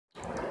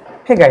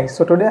Hey guys,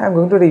 so today I'm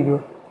going to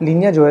review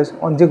Lineage Os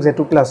on Zig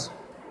Z2 Plus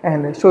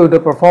and show you the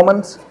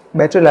performance,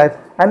 battery life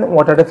and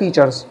what are the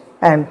features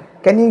and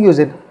can you use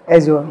it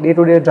as your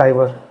day-to-day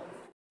driver.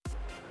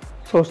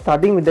 So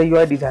starting with the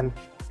UI design,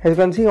 as you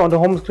can see on the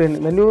home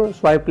screen, when you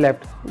swipe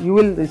left, you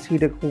will see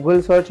the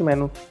Google search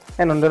menu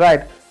and on the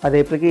right are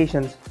the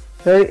applications.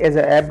 There is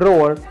an app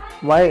drawer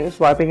while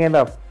swiping it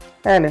up,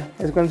 and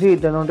as you can see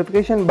the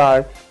notification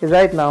bar is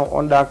right now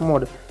on dark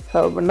mode.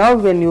 So now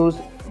when you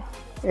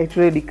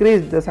actually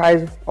decrease the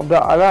size of the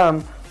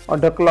alarm or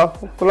the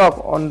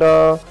clock on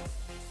the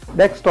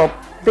desktop,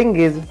 thing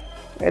is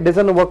it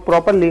doesn't work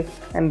properly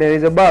and there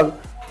is a bug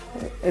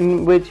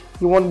in which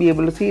you won't be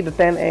able to see the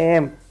 10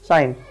 a.m.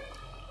 sign.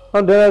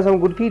 Now there are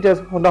some good features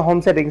on the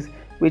home settings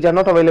which are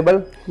not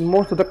available in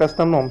most of the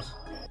custom ROMs.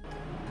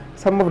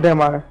 Some of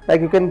them are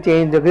like you can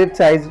change the grid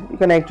size, you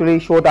can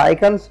actually show the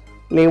icons,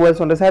 labels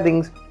on the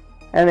settings,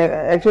 and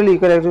actually you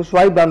can actually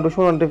swipe down to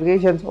show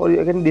notifications or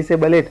you can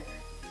disable it.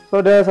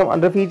 So there are some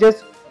other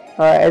features,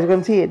 as you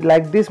can see,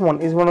 like this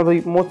one is one of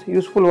the most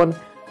useful one.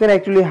 You can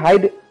actually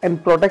hide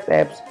and protect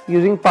apps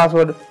using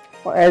password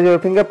as your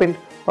fingerprint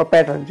or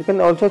patterns. You can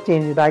also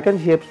change the icon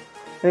shapes,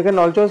 and you can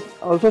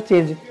also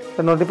change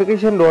the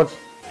notification dots,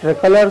 the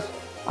colors,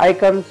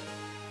 icons,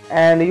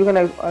 and you can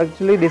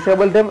actually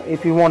disable them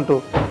if you want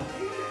to.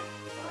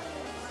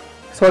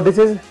 So this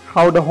is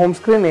how the home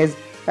screen is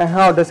and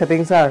how the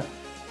settings are.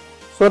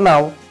 So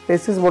now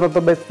this is one of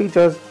the best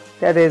features,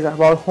 that is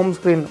about home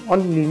screen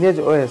on Lineage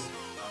OS.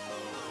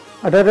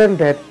 Other than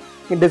that,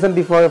 it doesn't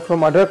differ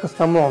from other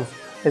custom ROMs,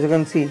 as you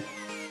can see.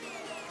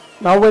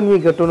 Now when we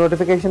get to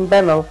notification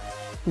panel,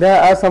 there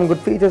are some good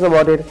features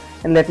about it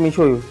and let me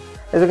show you.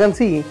 As you can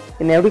see,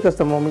 in every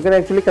custom ROM you can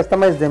actually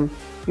customize them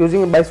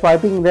by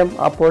swiping them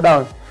up or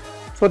down.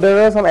 So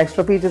there are some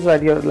extra features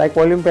right here like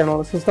volume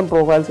panel, system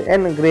profiles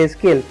and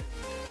grayscale,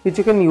 which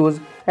you can use,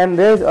 and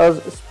there is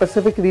a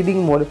specific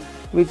reading mode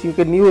which you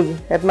can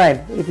use at night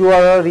if you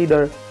are a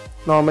reader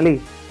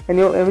normally, and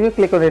when you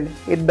click on it,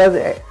 it does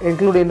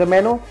include in the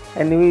menu,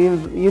 and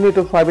you need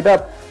to swipe it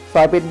up,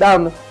 swipe it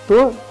down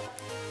to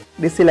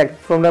deselect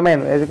from the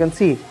menu, as you can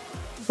see.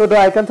 So the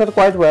icons are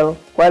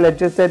quite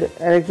adjusted,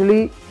 and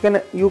actually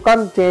you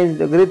can't change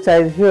the grid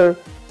size here,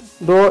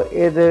 though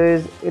it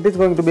is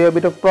going to be a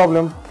bit of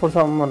problem for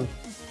someone.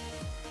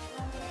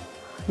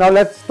 Now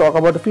let's talk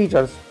about the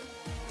features.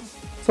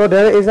 So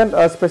there isn't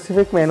a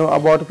specific menu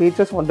about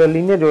features on the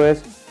Lineage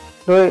OS,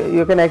 so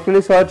you can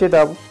actually search it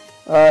up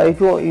if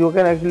you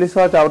can actually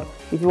search out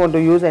if you want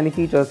to use any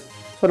features.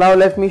 So now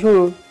let me show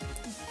you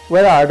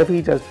where are the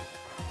features.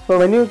 So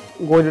when you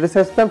go into the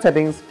system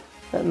settings,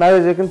 now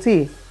as you can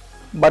see,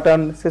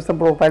 button, system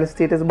profile,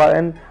 status bar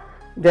and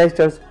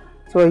gestures.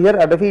 So here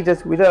are the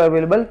features which are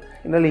available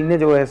in the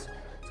Lineage OS.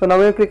 So now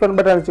when you click on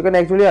buttons, you can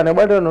actually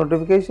enable the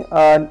notification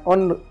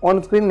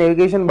on screen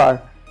navigation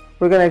bar.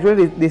 So you can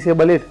actually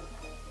disable it.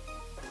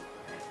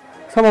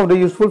 Some of the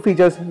useful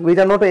features which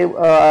are not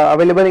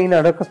available in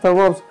other custom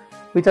ROMs,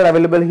 which are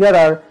available here,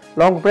 are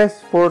long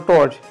press for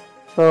torch.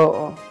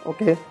 So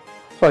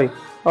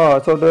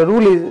so the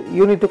rule is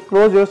you need to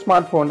close your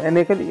smartphone, and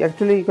you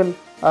can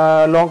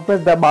long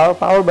press the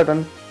power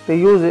button to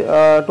use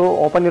to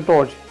open your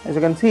torch, as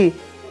you can see.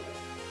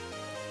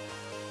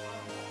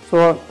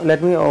 So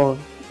let me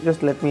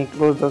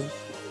close the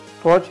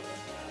torch.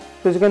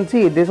 So as you can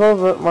see, this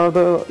was one of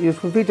the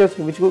useful features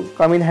which could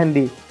come in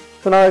handy.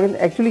 So now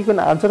you can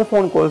answer the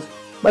phone calls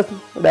by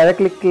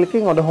directly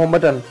clicking on the home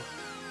button.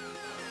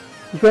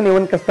 You can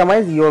even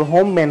customize your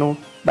home menu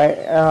by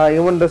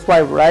even the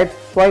swipe right,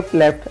 swipe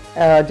left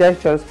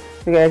gestures.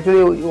 You can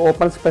actually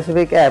open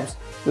specific apps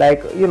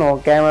like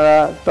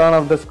camera, turn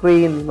off the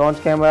screen,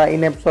 launch camera,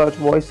 in-app search,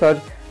 voice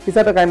search. These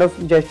are the kind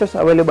of gestures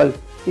available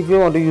if you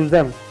want to use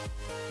them.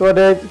 So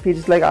there are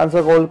features like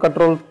answer call,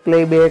 control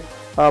playback,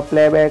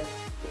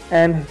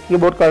 and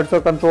keyboard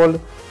cursor control,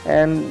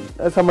 and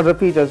some other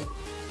features.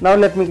 Now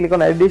let me click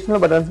on additional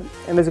buttons,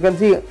 and as you can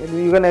see,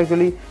 you can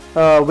actually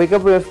wake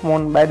up your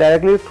phone by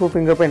directly through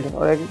fingerprint,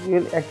 or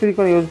actually you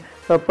can use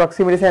the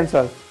proximity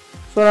sensor.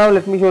 So now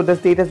let me show the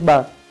status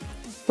bar.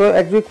 So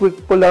actually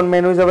quick pull down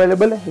menu is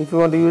available if you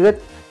want to use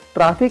it.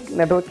 Traffic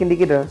network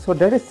indicator. So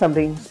there is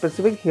something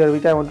specific here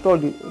which I want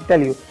to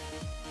tell you.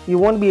 You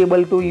won't be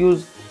able to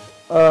use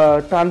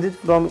transit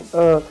from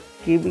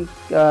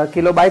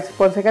kilobytes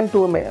per second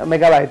to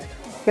megabytes.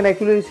 You can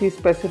actually see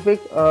specific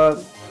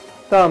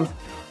terms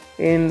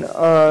in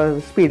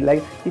speed,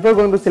 like if you're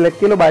going to select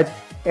kilobytes,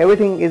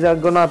 everything is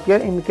gonna appear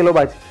in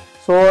kilobytes.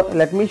 So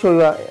let me show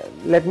you,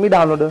 let me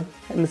download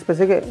a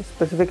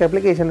specific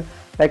application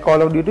like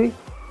Call of Duty,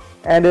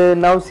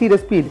 and now see the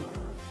speed.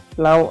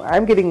 Now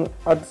I'm getting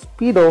a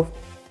speed of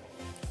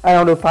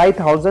around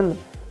 5000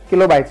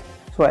 kilobytes.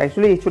 So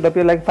actually it should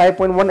appear like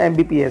 5.1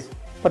 Mbps,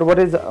 but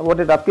what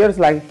it appears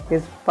like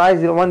is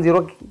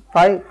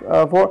 50105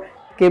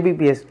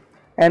 kbps.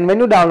 And when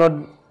you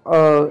download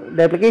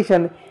the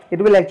application, it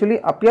will actually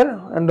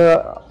appear in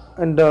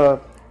the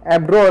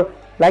app drawer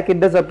like it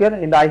does appear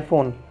in the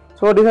iPhone.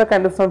 So these are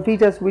kind of some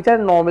features which are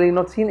normally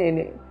not seen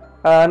in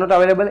not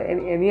available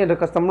in any other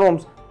custom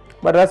ROMs,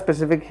 but are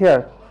specific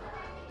here.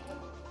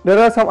 There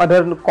are some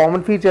other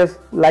common features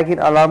like in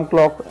alarm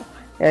clock.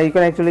 You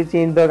can actually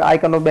change the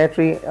icon of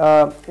battery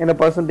in a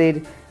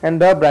percentage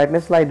and the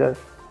brightness slider.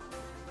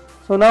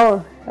 So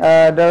now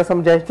there are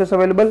some gestures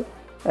available,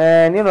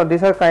 and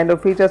these are kind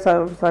of features,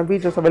 some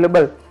features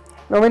available.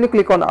 Now when you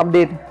click on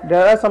update,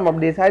 there are some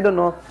updates. I don't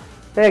know,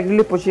 they're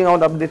actually pushing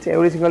out updates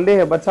every single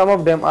day, but some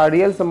of them are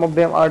real, some of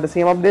them are the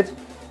same updates.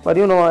 But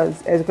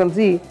as you can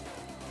see,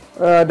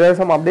 there are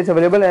some updates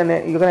available,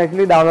 and you can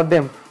actually download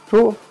them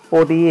through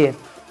OTA.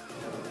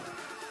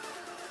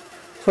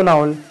 So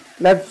now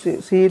let's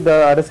see the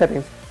other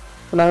settings.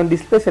 So now in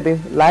display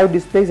settings, live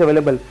display is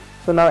available.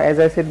 So now, as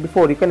I said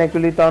before, you can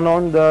actually turn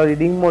on the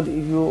reading mode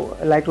if you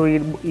like to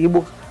read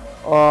ebooks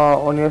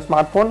on your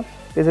smartphone.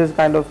 This is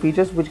kind of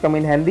features which come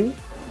in handy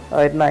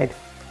at night.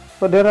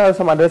 So there are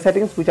some other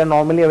settings which are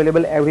normally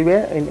available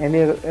everywhere in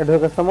any other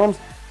custom ROMs,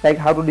 like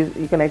how to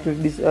you can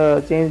actually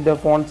change the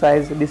font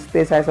size,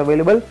 display size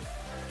available.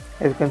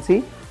 As you can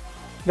see,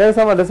 there are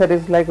some other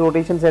settings like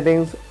rotation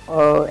settings,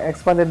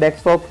 expanded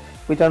desktop,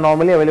 which are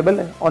normally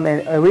available on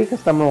every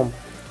custom ROM.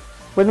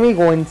 When we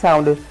go in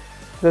sound,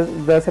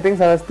 the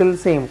settings are still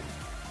same,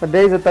 but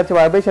there is a touch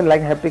vibration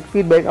like haptic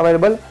feedback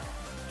available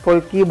for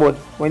keyboard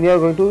when you are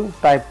going to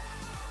type.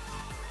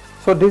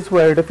 So these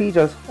were the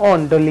features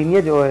on the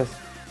Lineage OS.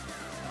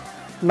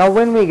 Now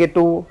when we get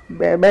to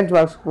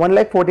benchmarks,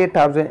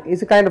 1,48,000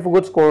 is a kind of a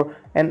good score,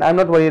 and I'm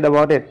not worried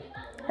about it.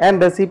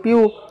 And the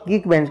CPU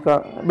Geek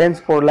bench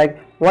score like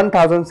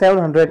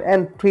 1,700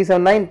 and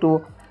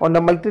 3,792 on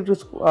the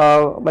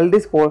multi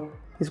score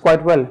is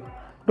quite well.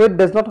 Though it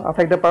does not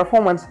affect the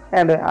performance,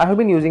 and I have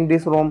been using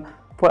this ROM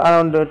for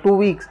around 2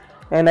 weeks,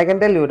 and I can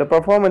tell you the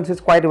performance is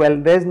quite well.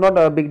 There is not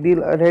a big deal,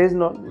 there is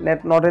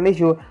not an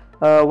issue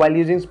while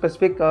using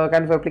specific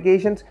kind of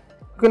applications.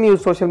 You can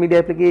use social media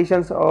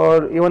applications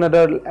or even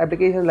other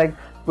applications like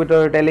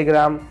Twitter,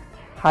 Telegram,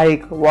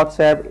 Hike,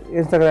 WhatsApp,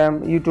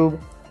 Instagram, YouTube,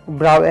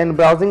 and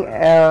browsing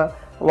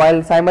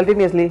while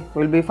simultaneously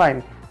will be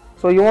fine.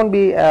 So you won't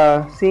be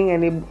seeing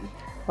any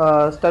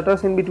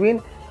stutters in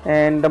between,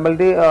 and the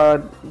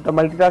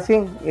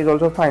multitasking is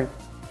also fine.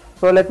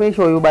 So let me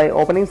show you by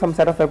opening some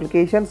set of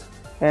applications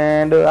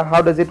and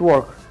how does it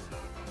work.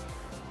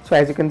 So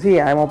as you can see,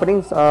 I am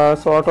opening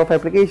sort of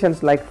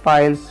applications like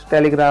Files,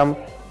 Telegram,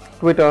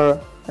 Twitter,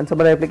 and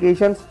some other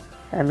applications,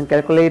 and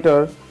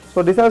Calculator.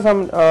 So these are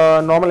some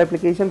normal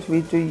applications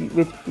which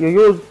you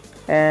use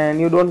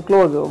and you don't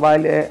close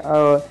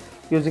while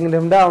using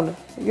them down.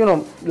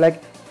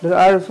 Like there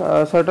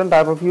are certain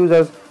type of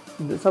users.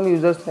 Some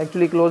users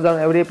actually close down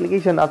every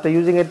application after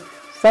using it.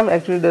 Some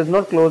actually does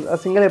not close a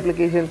single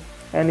application,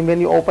 and when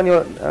you open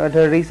your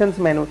the recents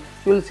menu,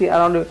 you will see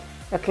around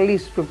at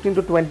least 15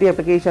 to 20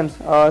 applications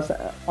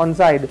on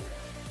side.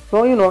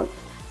 So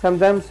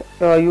sometimes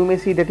you may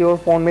see that your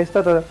phone may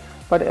stutter,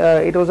 but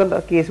it wasn't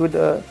a case with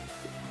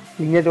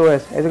Lineage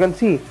OS. As you can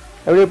see,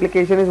 every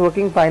application is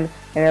working fine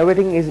and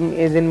everything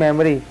is in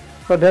memory,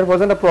 so there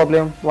wasn't a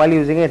problem while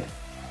using it.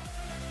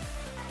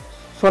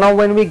 So now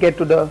when we get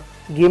to the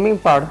gaming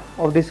part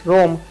of this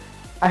ROM,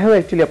 I have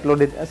actually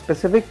uploaded a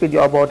specific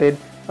video about it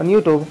on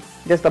YouTube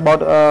just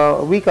about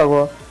a week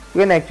ago.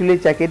 You can actually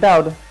check it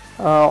out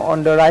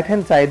on the right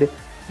hand side.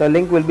 The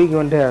link will be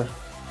given there.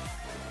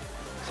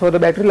 So the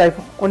battery life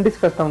on this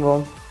custom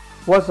ROM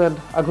wasn't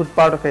a good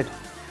part of it.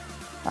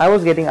 I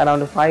was getting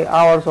around 5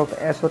 hours of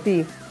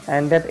SOT,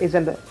 and that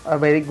isn't a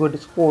very good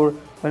score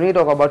when we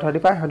talk about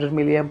 3500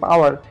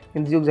 mAh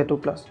in Zug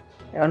Z2 Plus.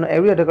 On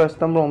every other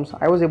custom ROMs,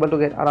 I was able to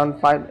get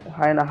around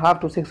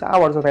 5.5 to 6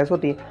 hours of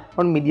SOT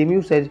on medium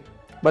usage,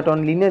 but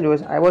on Lineage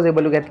OS I was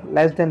able to get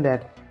less than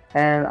that.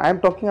 And I'm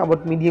talking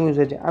about medium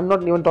usage, I'm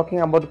not even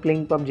talking about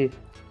playing PUBG.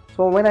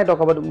 So when I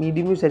talk about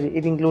medium usage,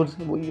 it includes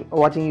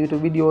watching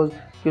YouTube videos,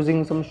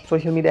 using some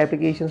social media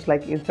applications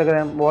like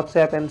Instagram,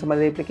 WhatsApp, and some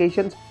other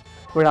applications,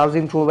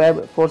 browsing through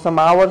web for some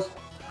hours.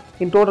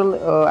 In total,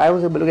 I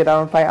was able to get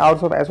around 5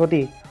 hours of SOT.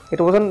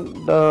 It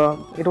wasn't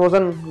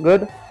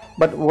good,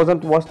 but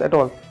wasn't worst at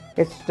all.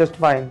 It's just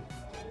fine.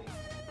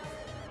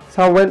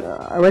 So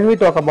when we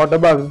talk about the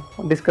bugs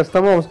on this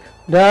custom ROMs,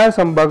 there are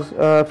some bugs,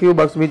 few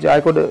bugs which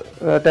I could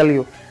tell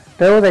you.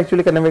 There was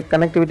actually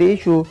connectivity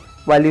issue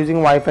while using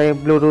Wi-Fi,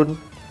 Bluetooth,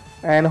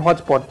 and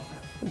hotspot.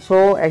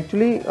 So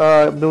actually,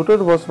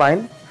 Bluetooth was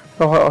fine.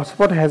 The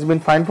hotspot has been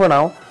fine for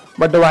now,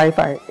 but the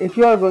Wi-Fi, if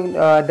you are going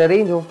the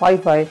range of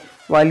Wi-Fi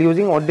while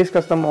using on this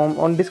custom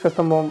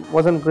ROM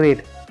wasn't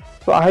great.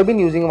 So I have been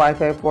using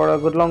Wi-Fi for a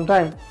good long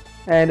time,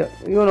 and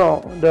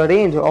the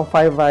range of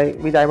Wi-Fi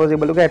which I was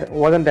able to get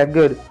wasn't that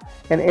good,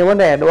 and even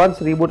the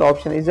advanced reboot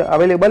option is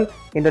available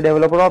in the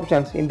developer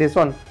options in this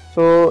one.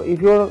 So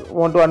if you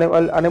want to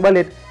enable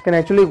it, you can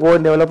actually go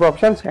in developer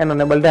options and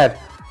enable that.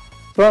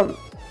 So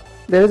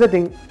there is a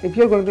thing, if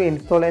you are going to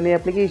install any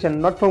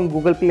application not from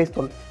Google Play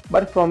Store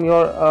but from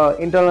your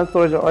internal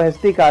storage or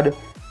SD card,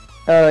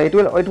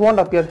 it won't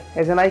appear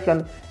as an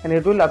icon, and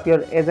it will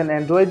appear as an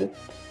Android.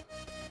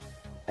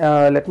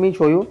 Let me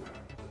show you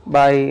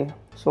by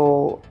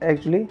so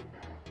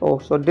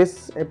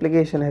this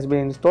application has been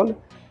installed.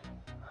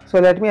 So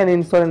let me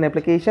uninstall an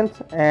application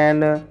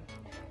and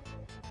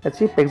let's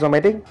see,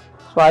 Pixomatic.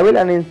 So I will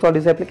uninstall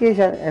this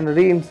application and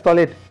reinstall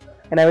it,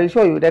 and I will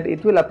show you that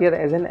it will appear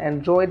as an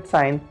Android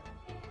sign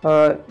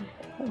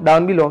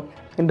down below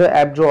in the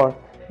app drawer.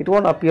 It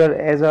won't appear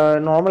as a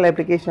normal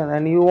application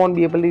and you won't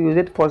be able to use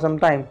it for some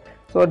time.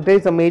 So there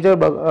is a major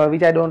bug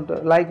which I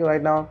don't like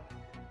right now.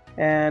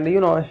 And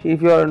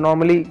if you are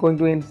normally going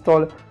to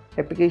install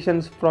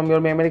applications from your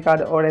memory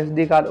card or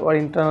SD card or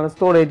internal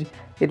storage,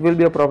 it will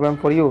be a problem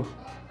for you.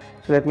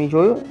 So let me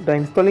show you. The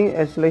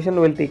installation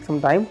will take some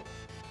time.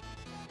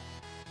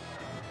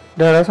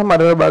 There are some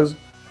other bugs,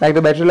 like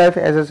the battery life,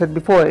 as I said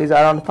before, is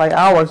around 5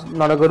 hours.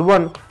 Not a good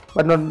one,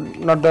 but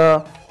not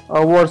the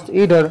worst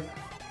either.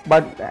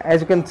 But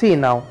as you can see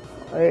now,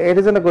 it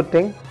isn't a good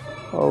thing.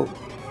 So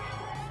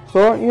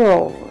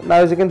now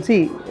as you can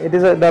see, it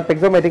is the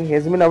Pixomatic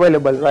has been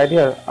available right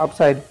here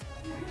upside.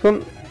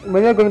 So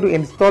when you are going to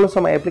install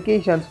some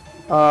applications,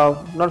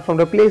 not from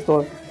the Play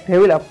Store, they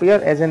will appear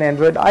as an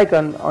Android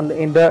icon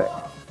in the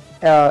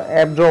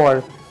app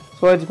drawer.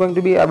 So it's going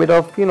to be a bit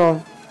of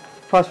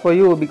fuss for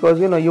you, because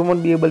you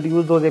won't be able to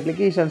use those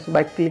applications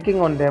by clicking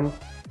on them,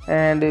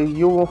 and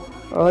you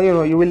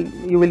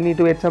will need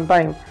to wait some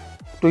time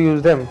to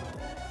use them.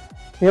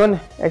 Even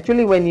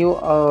actually, when you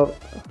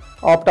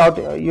opt out,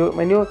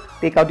 when you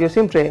take out your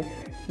SIM tray,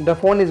 the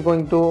phone is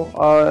going to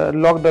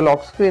lock the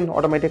lock screen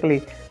automatically.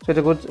 So it's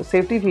a good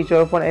safety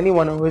feature for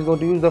anyone who is going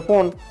to use the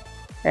phone,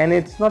 and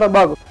it's not a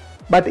bug,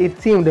 but it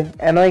seemed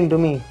annoying to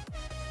me.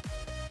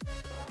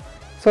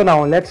 So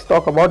now let's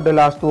talk about the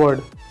last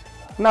word.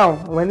 Now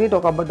when we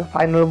talk about the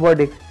final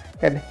verdict,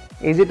 that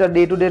is it a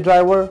day-to-day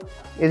driver,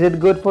 is it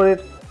good for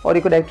it, or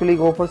you could actually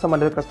go for some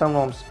other custom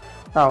ROMs.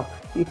 Now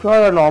if you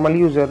are a normal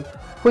user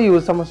who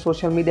use some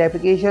social media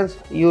applications,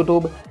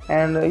 YouTube,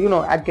 and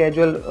add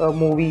casual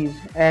movies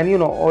and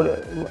or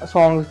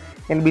songs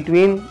in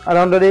between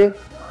around the day,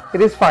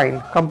 it is fine,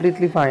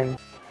 completely fine.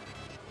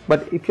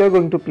 But if you are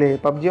going to play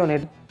PUBG on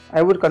it,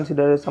 I would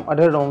consider some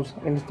other ROMs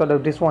instead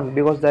of this one,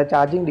 because the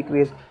charging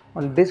decrease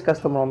on this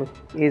custom ROM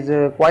is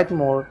quite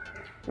more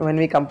when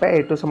we compare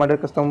it to some other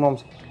custom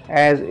ROMs.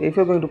 As if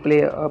you're going to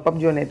play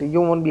PUBG on it,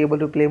 you won't be able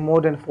to play more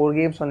than 4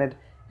 games on it,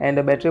 and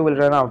the battery will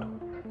run out.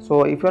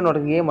 So if you're not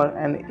a gamer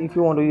and if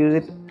you want to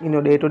use it in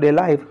your day-to-day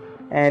life,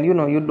 and you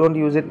don't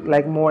use it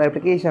like more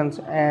applications,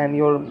 and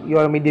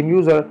you're a medium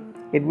user,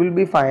 it will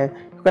be fine.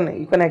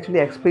 You can actually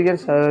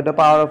experience the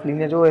power of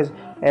Lineage OS,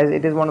 as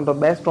it is one of the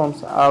best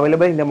ROMs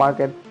available in the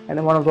market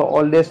and one of the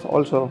oldest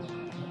also.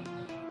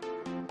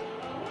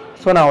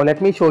 So now let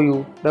me show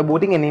you the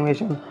booting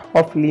animation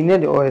of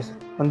Lineage OS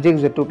on Jig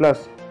Z2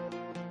 Plus.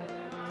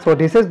 So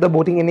this is the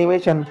booting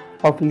animation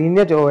of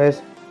Lineage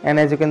OS, and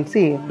as you can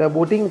see, the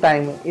booting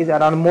time is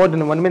around more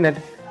than 1 minute.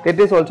 It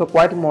is also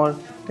quite more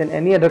than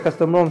any other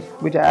custom ROMs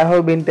which I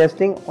have been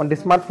testing on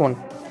this smartphone.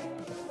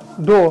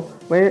 Though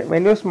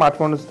when your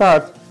smartphone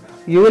starts,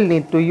 you will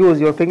need to use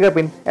your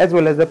fingerprint as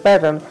well as the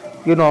pattern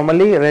you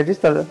normally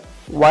register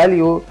while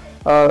you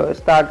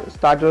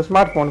start your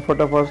smartphone for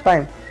the first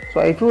time. So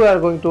if you are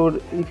going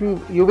to,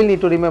 you will need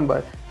to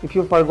remember, if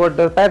you forgot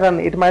the pattern,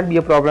 it might be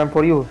a problem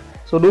for you.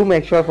 So do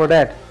make sure for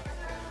that.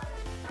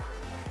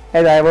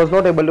 As I was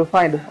not able to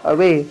find a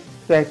way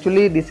to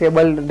actually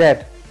disable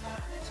that.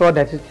 So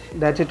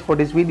that's it for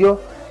this video.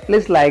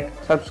 Please like,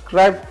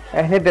 subscribe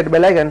and hit that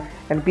bell icon,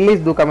 and please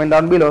do comment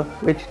down below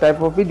which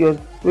type of videos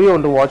do you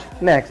want to watch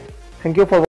next. Thank you for watching.